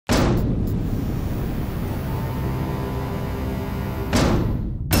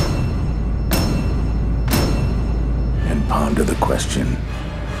ponder the question,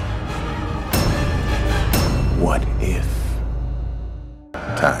 what if?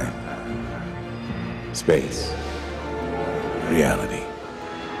 Time, space, reality.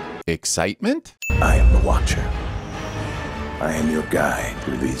 Excitement? I am the Watcher. I am your guide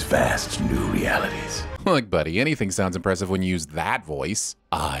through these vast new realities. Look, buddy, anything sounds impressive when you use that voice.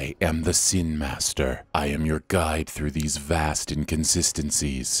 I am the Sin Master. I am your guide through these vast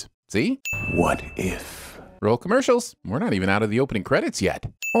inconsistencies. See? What if? Roll commercials. We're not even out of the opening credits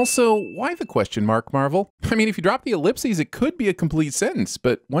yet. Also, why the question mark, Marvel? I mean, if you drop the ellipses, it could be a complete sentence,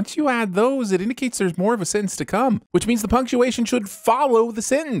 but once you add those, it indicates there's more of a sentence to come, which means the punctuation should follow the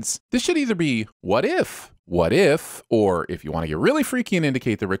sentence. This should either be, what if, or if you want to get really freaky and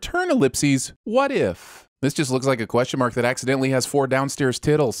indicate the return ellipses, what if? This just looks like a question mark that accidentally has 4 downstairs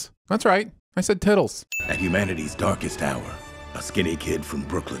tittles. That's right, I said tittles. At humanity's darkest hour, a skinny kid from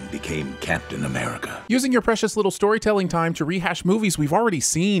Brooklyn became Captain America. Using your precious little storytelling time to rehash movies we've already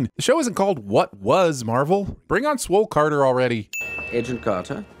seen. The show isn't called What Was, Marvel. Bring on Swole Carter already. Agent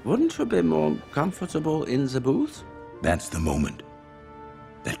Carter, wouldn't you be more comfortable in the booth? That's the moment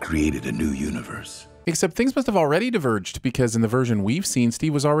that created a new universe. Except things must have already diverged, because in the version we've seen,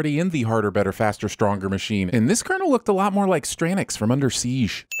 Steve was already in the harder, better, faster, stronger machine, and this Colonel looked a lot more like Stranix from Under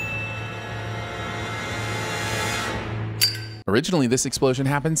Siege. Originally, this explosion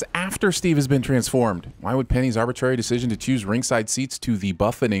happens after Steve has been transformed. Why would Penny's arbitrary decision to choose ringside seats to the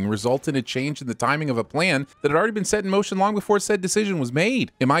buffeting result in a change in the timing of a plan that had already been set in motion long before said decision was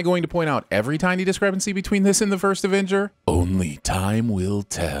made? Am I going to point out every tiny discrepancy between this and the first Avenger? Only time will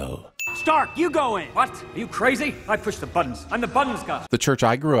tell. Stark, you go in! What? Are you crazy? I push the buttons. I'm the buttons guy. The church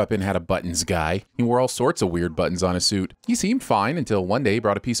I grew up in had a buttons guy. He wore all sorts of weird buttons on his suit. He seemed fine until one day he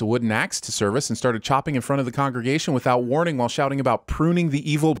brought a piece of wooden axe to service and started chopping in front of the congregation without warning while shouting about pruning the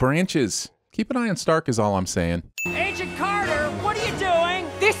evil branches. Keep an eye on Stark is all I'm saying. Agent Carter, what are you doing?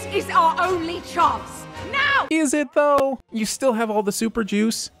 This is our only chance. Now! Is it though? You still have all the super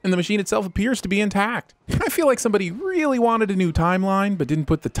juice, and the machine itself appears to be intact. I feel like somebody really wanted a new timeline, but didn't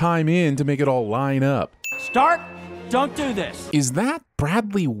put the time in to make it all line up. Stark, don't do this. Is that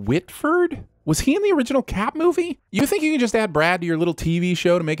Bradley Whitford? Was he in the original Cap movie? You think you can just add Brad to your little TV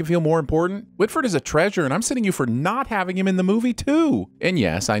show to make it feel more important? Whitford is a treasure, and I'm sitting you for not having him in the movie too. And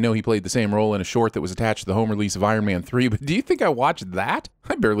yes, I know he played the same role in a short that was attached to the home release of Iron Man 3, but do you think I watched that?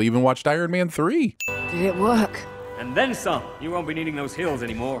 I barely even watched Iron Man 3. Did it work? And then some. You won't be needing those heels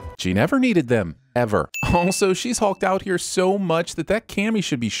anymore. She never needed them. Ever. Also, she's hulked out here so much that cami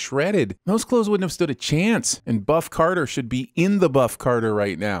should be shredded. Those clothes wouldn't have stood a chance, and Buff Carter should be in the Buff Carter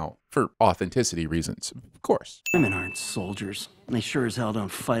right now. For authenticity reasons, of course. Women aren't soldiers. They sure as hell don't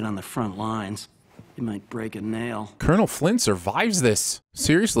fight on the front lines. They might break a nail. Colonel Flynn survives this.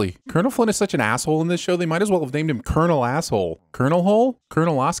 Seriously, Colonel Flynn is such an asshole in this show, they might as well have named him Colonel Asshole. Colonel Hole?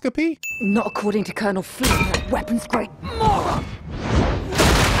 Coloneloscopy? Not according to Colonel Flynn, that weapons great moron!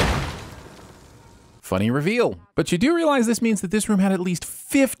 Funny reveal. But you do realize this means that this room had at least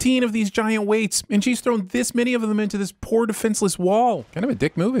 15 of these giant weights, and she's thrown this many of them into this poor defenseless wall. Kind of a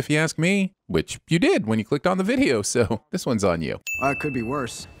dick move if you ask me. Which you did when you clicked on the video, so this one's on you. It could be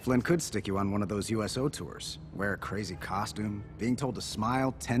worse. Flynn could stick you on one of those USO tours. Wear a crazy costume, being told to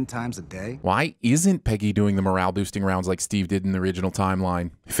smile 10 times a day. Why isn't Peggy doing the morale boosting rounds like Steve did in the original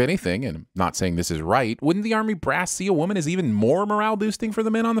timeline? If anything, and I'm not saying this is right, wouldn't the Army brass see a woman as even more morale boosting for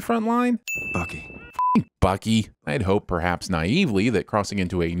the men on the front line? Bucky. Bucky. I'd hope, perhaps naively, that crossing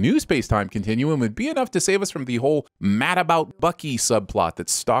into a new space-time continuum would be enough to save us from the whole mad about Bucky subplot that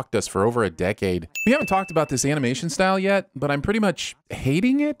stalked us for over a decade. We haven't talked about this animation style yet, but I'm pretty much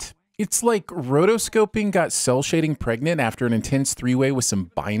hating it. It's like rotoscoping got cell shading pregnant after an intense 3-way with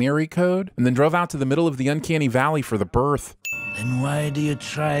some binary code, and then drove out to the middle of the uncanny valley for the birth. Then why do you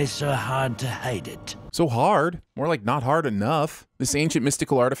try so hard to hide it? So hard, more like not hard enough. This ancient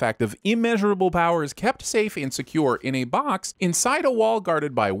mystical artifact of immeasurable power is kept safe and secure in a box inside a wall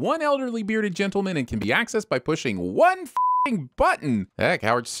guarded by one elderly bearded gentleman and can be accessed by pushing one f***ing button. Heck,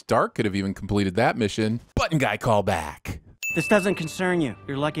 Howard Stark could have even completed that mission. Button guy call back. This doesn't concern you.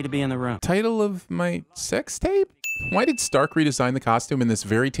 You're lucky to be in the room. Title of my sex tape? Why did Stark redesign the costume in this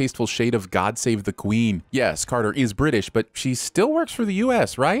very tasteful shade of God Save the Queen? Yes, Carter is British, but she still works for the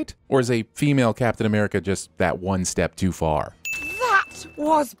US, right? Or is a female Captain America just that one step too far? That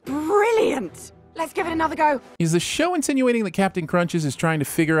was brilliant! Let's give it another go. Is the show insinuating that Captain Crunches is trying to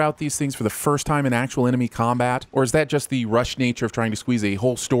figure out these things for the first time in actual enemy combat? Or is that just the rush nature of trying to squeeze a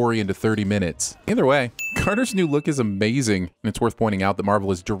whole story into 30 minutes? Either way, Carter's new look is amazing, and it's worth pointing out that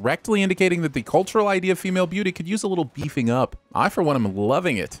Marvel is directly indicating that the cultural idea of female beauty could use a little beefing up. I, for one, am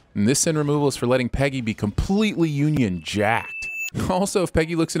loving it. And this sin removal is for letting Peggy be completely Union jacked. Also, if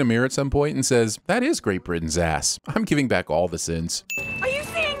Peggy looks in a mirror at some point and says, "That is Great Britain's ass," I'm giving back all the sins. Are you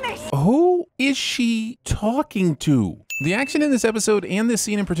seeing this? Who is she talking to? The action in this episode and this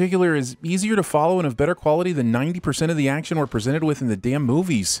scene in particular is easier to follow and of better quality than 90% of the action we're presented with in the damn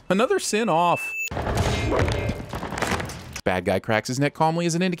movies. Another sin off. Bad guy cracks his neck calmly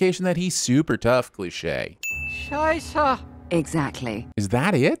as an indication that he's super tough, cliche. Scheisse. Exactly. Is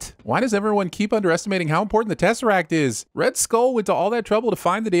that it? Why does everyone keep underestimating how important the Tesseract is? Red Skull went to all that trouble to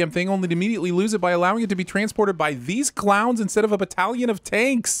find the damn thing only to immediately lose it by allowing it to be transported by these clowns instead of a battalion of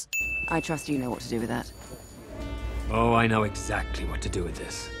tanks. I trust you know what to do with that. Oh, I know exactly what to do with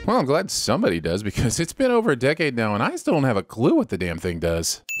this. Well, I'm glad somebody does, because it's been over a decade now and I still don't have a clue what the damn thing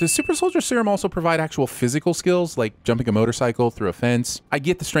does. Does Super Soldier Serum also provide actual physical skills, like jumping a motorcycle through a fence? I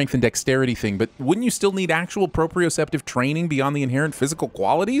get the strength and dexterity thing, but wouldn't you still need actual proprioceptive training beyond the inherent physical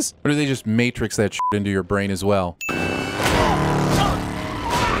qualities? Or do they just matrix that shit into your brain as well?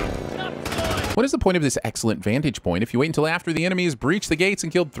 What is the point of this excellent vantage point if you wait until after the enemy has breached the gates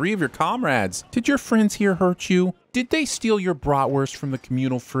and killed 3 of your comrades? Did your friends here hurt you? Did they steal your bratwurst from the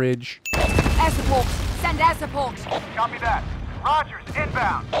communal fridge? Air support. Send air support. Copy that. Rogers,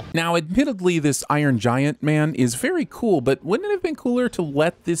 inbound. Now, admittedly, this Iron Giant man is very cool, but wouldn't it have been cooler to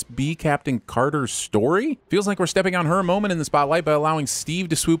let this be Captain Carter's story? Feels like we're stepping on her moment in the spotlight by allowing Steve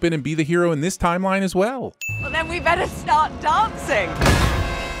to swoop in and be the hero in this timeline as well. Well, then we better start dancing.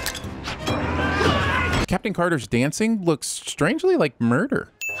 Captain Carter's dancing looks strangely like murder.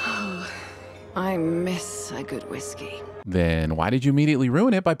 I miss a good whiskey. Then why did you immediately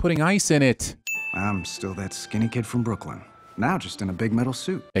ruin it by putting ice in it? I'm still that skinny kid from Brooklyn. Now just in a big metal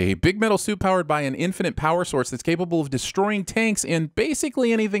suit. A big metal suit powered by an infinite power source that's capable of destroying tanks and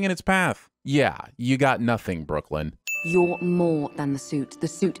basically anything in its path. Yeah, you got nothing, Brooklyn. You're more than the suit. The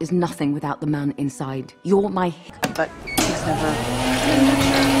suit is nothing without the man inside. You're my but he's never...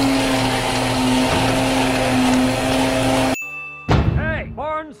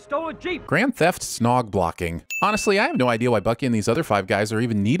 Barnes stole a Jeep. Grand Theft Snog blocking. Honestly, I have no idea why Bucky and these other 5 guys are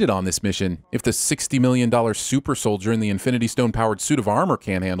even needed on this mission. If the $60 million super soldier in the Infinity Stone powered suit of armor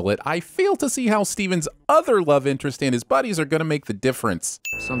can't handle it, I fail to see how Steven's other love interest and his buddies are gonna make the difference.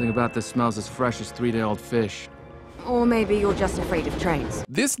 Something about this smells as fresh as 3-day-old fish. Or maybe you're just afraid of trains.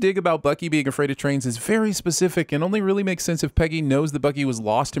 This dig about Bucky being afraid of trains is very specific and only really makes sense if Peggy knows that Bucky was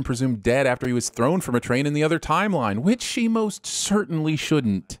lost and presumed dead after he was thrown from a train in the other timeline, which she most certainly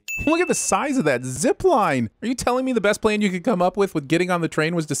shouldn't. Look at the size of that zip line. Are you telling me the best plan you could come up with getting on the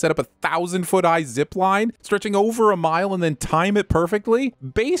train was to set up a 1,000-foot high zip line, stretching over a mile and then time it perfectly?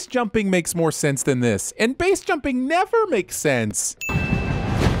 Base jumping makes more sense than this, and base jumping never makes sense.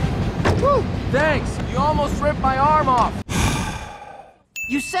 Woo! Thanks! You almost ripped my arm off!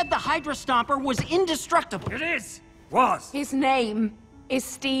 You said the Hydra Stomper was indestructible. It is. Was. His name is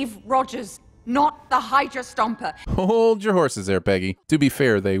Steve Rogers, not the Hydra Stomper. Hold your horses there, Peggy. To be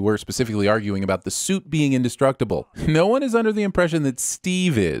fair, they were specifically arguing about the suit being indestructible. No one is under the impression that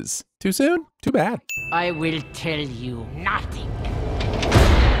Steve is. Too soon? Too bad. I will tell you nothing.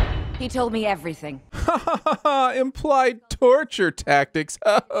 He told me everything. Implied torture tactics.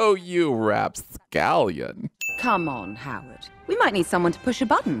 Oh, you rapscallion. Come on, Howard. We might need someone to push a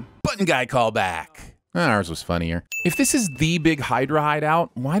button. Button guy call back. Ours was funnier. If this is the big Hydra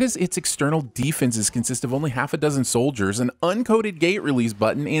hideout, why does its external defenses consist of only half a dozen soldiers, an uncoded gate release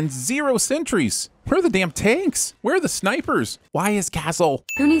button, and 0 sentries? Where are the damn tanks? Where are the snipers? Why is Castle?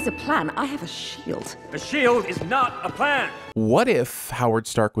 Who needs a plan? I have a shield. A shield is not a plan. What if Howard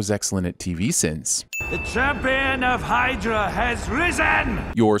Stark was excellent at TVSins? The champion of Hydra has risen!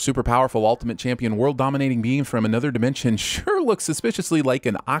 Your super powerful ultimate champion world dominating being from another dimension sure looks suspiciously like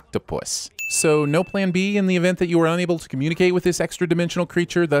an octopus. So no plan B in the event that you were unable to communicate with this extra dimensional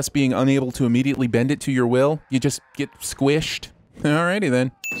creature, thus being unable to immediately bend it to your will? You just get squished? Alrighty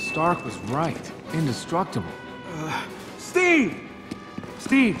then. Stark was right. Indestructible. Steve!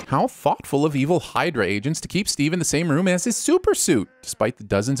 Steve! How thoughtful of evil Hydra agents to keep Steve in the same room as his super suit, despite the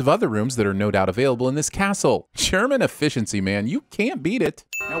dozens of other rooms that are no doubt available in this castle. German efficiency, man. You can't beat it.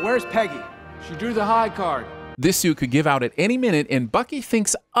 Now where's Peggy? She drew the high card. This suit could give out at any minute, and Bucky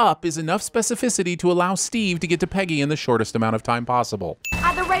thinks up is enough specificity to allow Steve to get to Peggy in the shortest amount of time possible.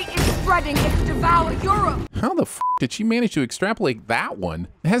 At the rate it's spreading it to devour Europe. How the f did she manage to extrapolate that one?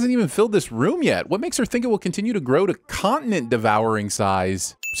 It hasn't even filled this room yet. What makes her think it will continue to grow to continent-devouring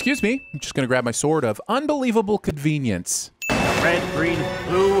size? Excuse me, I'm just gonna grab my sword of unbelievable convenience. Red, green,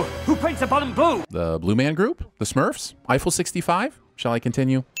 blue. Who paints the bottom blue? The Blue Man Group? The Smurfs? Eiffel 65? Shall I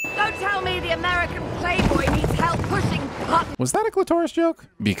continue? Don't tell me the American Playboy needs help pushing buttons. Was that a clitoris joke?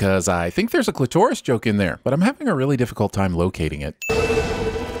 Because I think there's a clitoris joke in there, but I'm having a really difficult time locating it.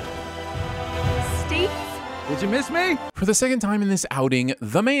 Steve? Did you miss me? For the second time in this outing,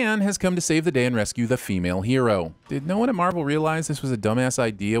 the man has come to save the day and rescue the female hero. Did no one at Marvel realize this was a dumbass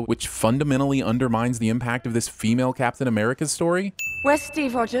idea which fundamentally undermines the impact of this female Captain America story? Where's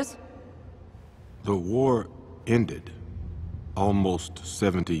Steve Rogers? The war ended almost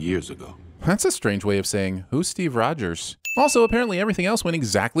 70 years ago. That's a strange way of saying, who's Steve Rogers? Also, apparently everything else went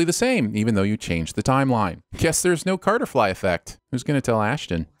exactly the same, even though you changed the timeline. Guess there's no Carterfly effect. Who's gonna tell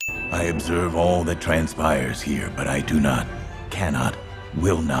Ashton? I observe all that transpires here, but I do not, cannot,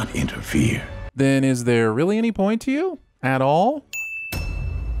 will not interfere. Then is there really any point to you? At all?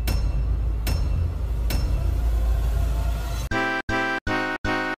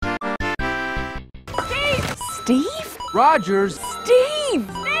 Steve? Rogers. Steve!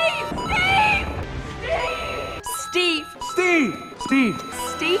 Steve! Steve! Steve! Steve.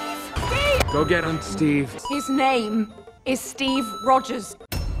 Steve? Steve! Go get him, Steve. His name is Steve Rogers.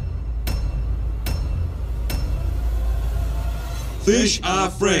 Fish are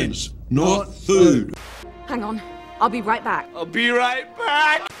friends, not food. Hang on, I'll be right back. I'll be right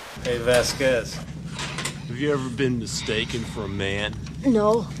back. Hey, Vasquez. Have you ever been mistaken for a man?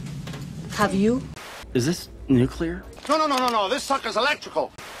 No. Have you? Is this nuclear? No. This sucker's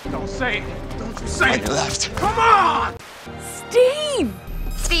electrical. Don't say it. Don't you say it. Left. Come on! Steve!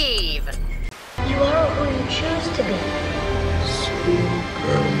 Steve! You are who you choose to be.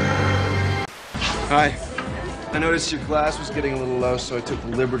 Hi. I noticed your glass was getting a little low, so I took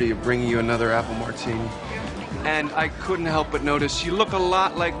the liberty of bringing you another apple martini. And I couldn't help but notice you look a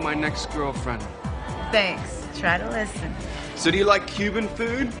lot like my next girlfriend. Thanks. Try to listen. So do you like Cuban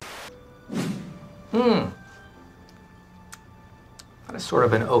food? That is sort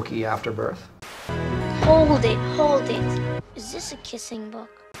of an oaky afterbirth. Hold it. Is this a kissing book?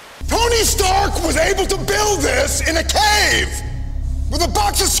 Tony Stark was able to build this in a cave with a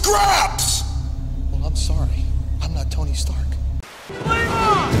box of scraps. Well, I'm sorry. I'm not Tony Stark. We're